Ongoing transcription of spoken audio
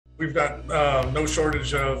we've got no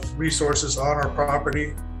shortage of resources on our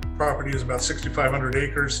property. Property is about 6,500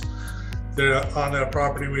 acres. On that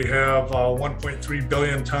property, we have 1.3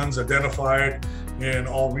 billion tons identified in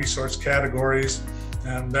all resource categories,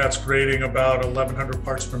 and that's grading about 1,100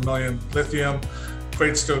 parts per million lithium,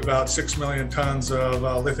 equates to about 6 million tons of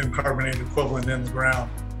lithium carbonate equivalent in the ground.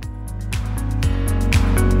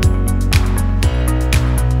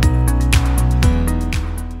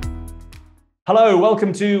 Hello,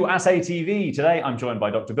 welcome to Assay TV. Today I'm joined by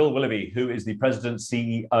Dr. Bill Willoughby, who is the President,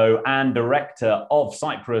 CEO and Director of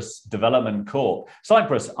Cypress Development Corp.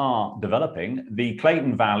 Cypress are developing the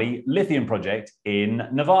Clayton Valley Lithium project in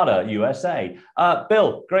Nevada, USA.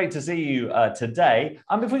 Bill, great to see you today.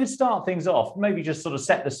 If we could start things off, maybe just sort of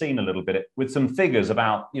set the scene a little bit with some figures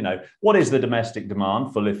about, what is the domestic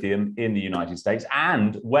demand for lithium in the United States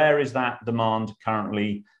and where is that demand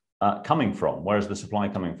currently coming from? Where is the supply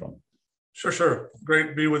coming from? Sure. Great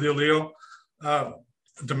to be with you, Leo.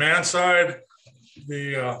 Demand side,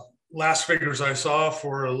 the last figures I saw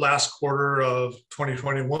for last quarter of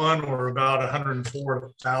 2021 were about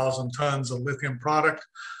 104,000 tons of lithium product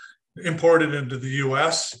imported into the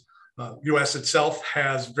U.S. U.S. itself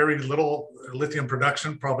has very little lithium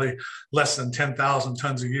production, probably less than 10,000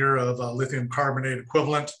 tons a year of lithium carbonate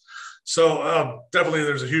equivalent. So definitely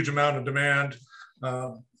there's a huge amount of demand.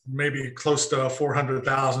 Maybe close to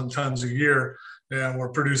 400,000 tons a year, and we're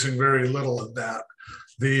producing very little of that.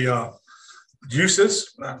 The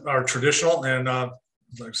uses are traditional and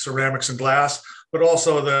like ceramics and glass, but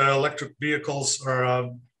also the electric vehicles are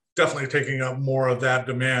definitely taking up more of that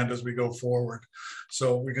demand as we go forward.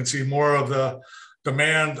 So we can see more of the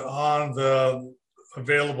demand on the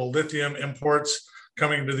available lithium imports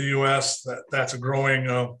coming to the US. That's a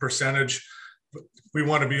growing percentage. We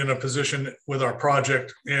want to be in a position with our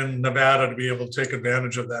project in Nevada to be able to take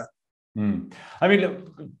advantage of that. I mean,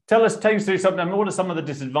 look, take us through something. I mean, what are some of the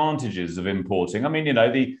disadvantages of importing? I mean,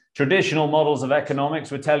 the traditional models of economics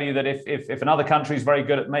would tell you that if another country is very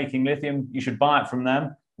good at making lithium, you should buy it from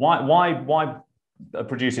them. Why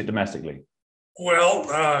produce it domestically?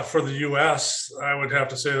 Well, for the US, I would have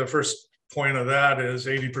to say the first point of that is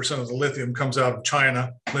 80% of the lithium comes out of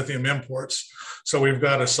China, lithium imports. So we've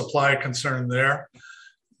got a supply concern there.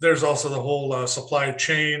 There's also the whole supply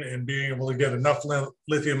chain and being able to get enough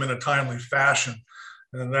lithium in a timely fashion.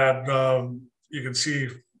 And that you can see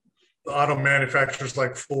auto manufacturers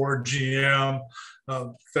like Ford, GM,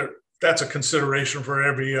 that's a consideration for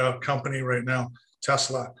every company right now,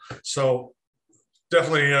 Tesla. So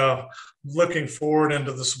definitely looking forward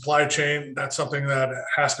into the supply chain, that's something that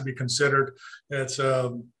has to be considered. It's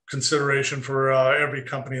a consideration for every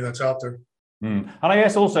company that's out there. And I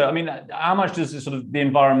guess also, I mean, how much does the sort of the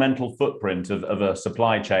environmental footprint of a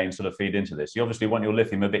supply chain sort of feed into this? You obviously want your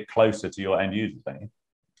lithium a bit closer to your end users, don't you?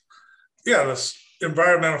 Yeah, this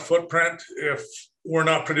environmental footprint, if we're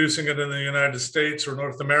not producing it in the United States or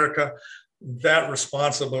North America, that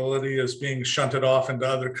responsibility is being shunted off into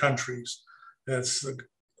other countries. It's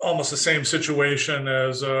almost the same situation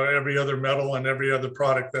as every other metal and every other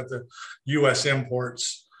product that the U.S.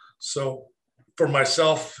 imports. So for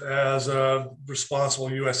myself as a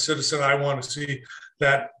responsible U.S. citizen, I want to see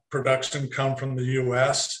that production come from the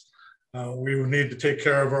U.S. We need to take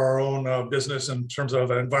care of our own business in terms of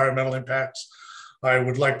environmental impacts. I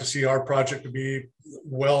would like to see our project to be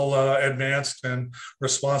well advanced and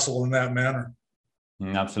responsible in that manner.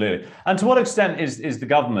 Absolutely. And to what extent is the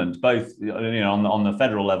government, both on the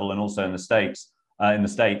federal level and also in the states,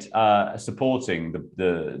 supporting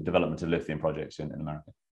the development of lithium projects in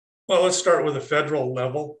America? Well, let's start with the federal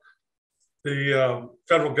level. The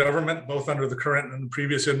federal government, both under the current and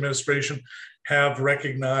previous administration, have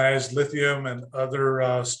recognized lithium and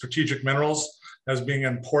other strategic minerals as being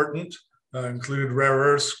important, include rare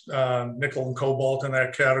earths, nickel and cobalt in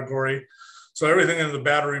that category. So everything in the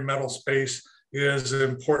battery metal space is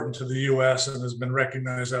important to the U.S. and has been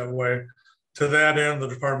recognized that way. To that end, the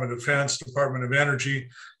Department of Defense, Department of Energy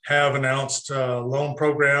have announced loan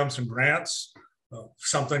programs and grants,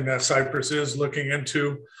 something that Cypress is looking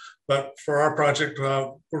into. But for our project,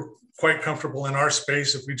 we're quite comfortable in our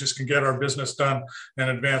space if we just can get our business done and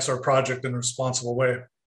advance our project in a responsible way.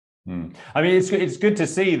 I mean, it's good to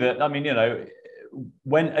see that. I mean,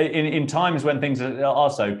 when in times when things are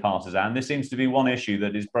so partisan, this seems to be one issue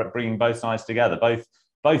that is bringing both sides together.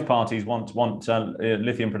 Both parties want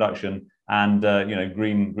lithium production and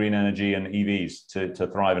green energy and EVs to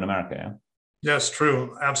thrive in America. Yeah? Yes,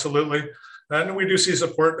 true, absolutely. And we do see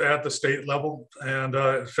support at the state level and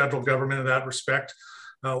federal government in that respect.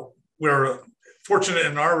 We're fortunate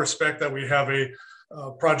in our respect that we have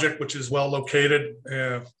a project which is well located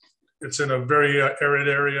It's in a very arid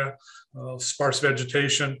area, sparse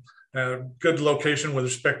vegetation, good location with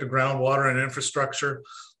respect to groundwater and infrastructure.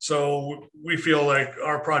 So we feel like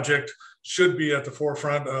our project should be at the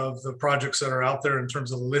forefront of the projects that are out there in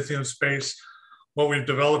terms of the lithium space. What we've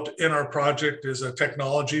developed in our project is a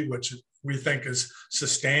technology which we think is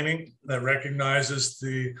sustaining, that recognizes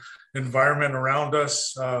the environment around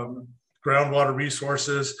us, groundwater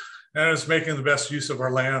resources, and is making the best use of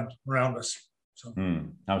our land around us. So.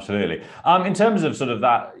 Absolutely. In terms of sort of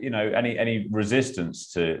that, any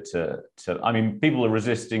resistance to, I mean, people are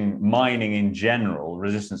resisting mining in general,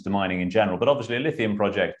 resistance to mining in general, but obviously a lithium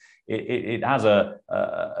project, it has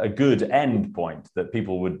a good end point that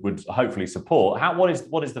people would hopefully support.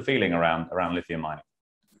 What is the feeling around lithium mining?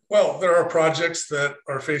 Well, there are projects that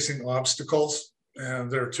are facing obstacles,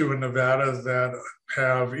 and there are two in Nevada that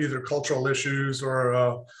have either cultural issues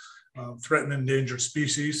or threatened endangered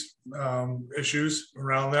species issues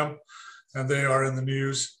around them, and they are in the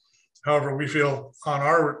news. However, we feel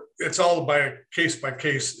it's all by a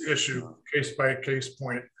case-by-case issue, case-by-case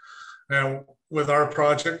point. And with our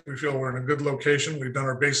project, we feel we're in a good location. We've done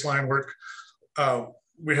our baseline work.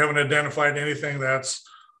 We haven't identified anything that's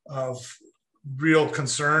of real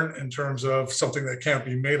concern in terms of something that can't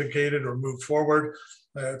be mitigated or moved forward.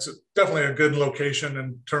 It's definitely a good location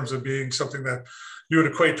in terms of being something that you would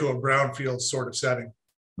equate to a brownfield sort of setting.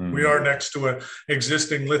 We are next to an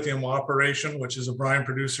existing lithium operation, which is a brine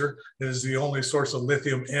producer. It is the only source of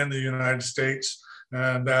lithium in the United States.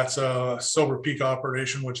 And that's a Silver Peak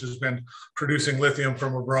operation, which has been producing lithium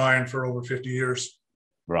from a brine for over 50 years.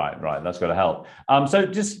 Right. That's got to help. So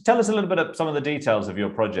just tell us a little bit of some of the details of your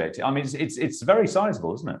project. I mean, it's very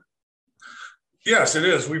sizable, isn't it? Yes, it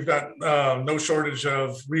is. We've got no shortage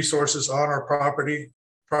of resources on our property.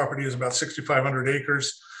 Property is about 6,500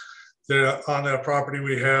 acres. On that property,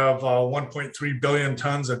 we have 1.3 billion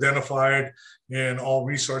tons identified in all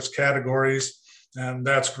resource categories, and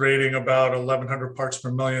that's grading about 1,100 parts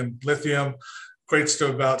per million lithium, equates to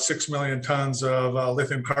about 6 million tons of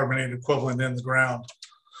lithium carbonate equivalent in the ground.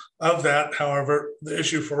 Of that, however, the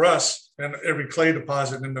issue for us and every clay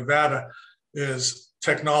deposit in Nevada is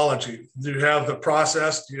technology. Do you have the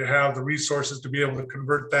process? Do you have the resources to be able to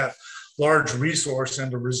convert that large resource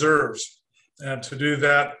into reserves? And to do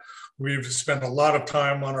that, we've spent a lot of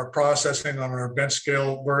time on our processing, on our bench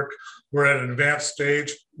scale work. We're at an advanced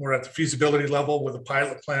stage. We're at the feasibility level with a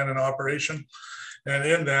pilot plan in operation. And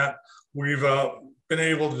in that, we've been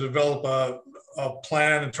able to develop a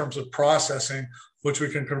plan in terms of processing, which we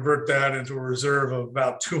can convert that into a reserve of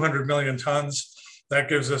about 200 million tons. That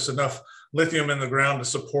gives us enough lithium in the ground to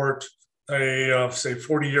support a, say,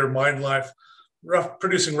 40-year mine life,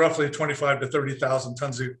 producing roughly 25 to 30,000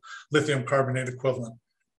 tons of lithium carbonate equivalent.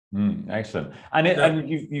 Excellent. And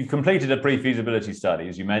you've completed a pre-feasibility study,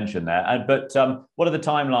 as you mentioned there. But what are the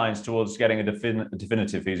timelines towards getting a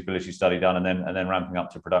definitive feasibility study done and then ramping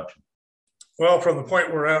up to production? Well, from the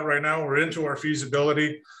point we're at right now, we're into our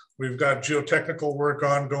feasibility. We've got geotechnical work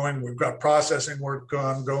ongoing. We've got processing work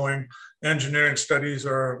ongoing. Engineering studies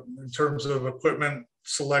are, in terms of equipment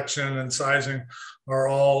selection and sizing, are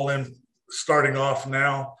all in starting off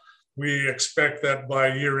now. We expect that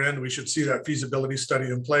by year end, we should see that feasibility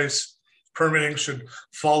study in place. Permitting should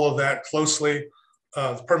follow that closely.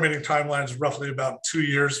 The permitting timeline is roughly about 2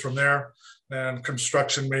 years from there, and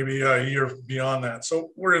construction maybe a year beyond that.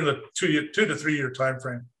 So we're in the 2 to 3 year time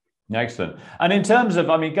frame. Excellent. And in terms of,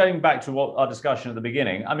 I mean, going back to what our discussion at the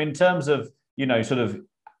beginning, I mean, in terms of, sort of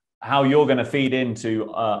how you're going to feed into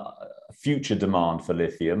future demand for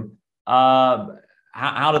lithium,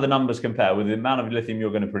 how do the numbers compare with the amount of lithium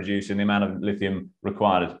you're going to produce and the amount of lithium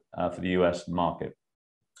required for the US market?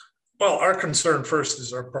 Well, our concern first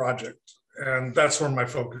is our project. And that's where my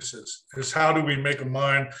focus is how do we make a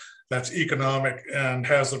mine that's economic and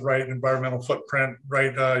has the right environmental footprint,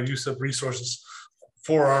 right use of resources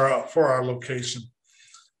for our location.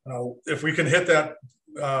 If we can hit that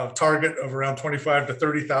target of around 25 to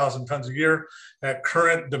 30,000 tons a year at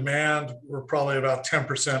current demand, we're probably about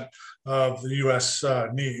 10% of the U.S.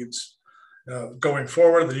 needs. Going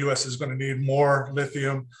forward, the U.S. is going to need more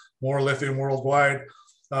lithium worldwide.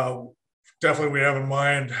 Definitely, we have in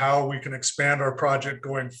mind how we can expand our project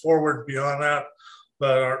going forward beyond that.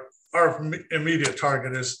 But our immediate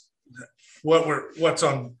target is what's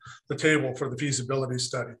on the table for the feasibility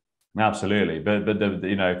study. Absolutely, but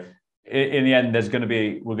in the end,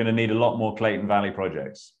 we're going to need a lot more Clayton Valley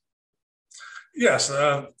projects. Yes,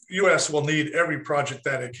 U.S. will need every project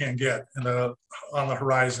that it can get on the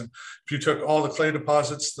horizon. If you took all the clay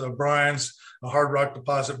deposits, the brines, the hard rock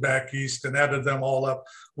deposit back east, and added them all up,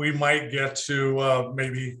 we might get to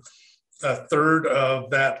maybe a third of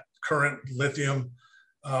that current lithium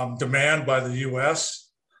demand by the U.S.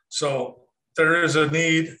 So there is a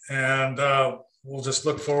need, and we'll just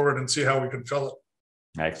look forward and see how we can fill it.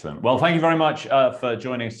 Excellent. Well, thank you very much for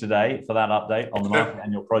joining us today for that update on the market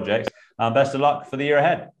and your projects. Best of luck for the year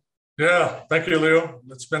ahead. Yeah, thank you, Leo.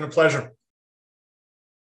 It's been a pleasure.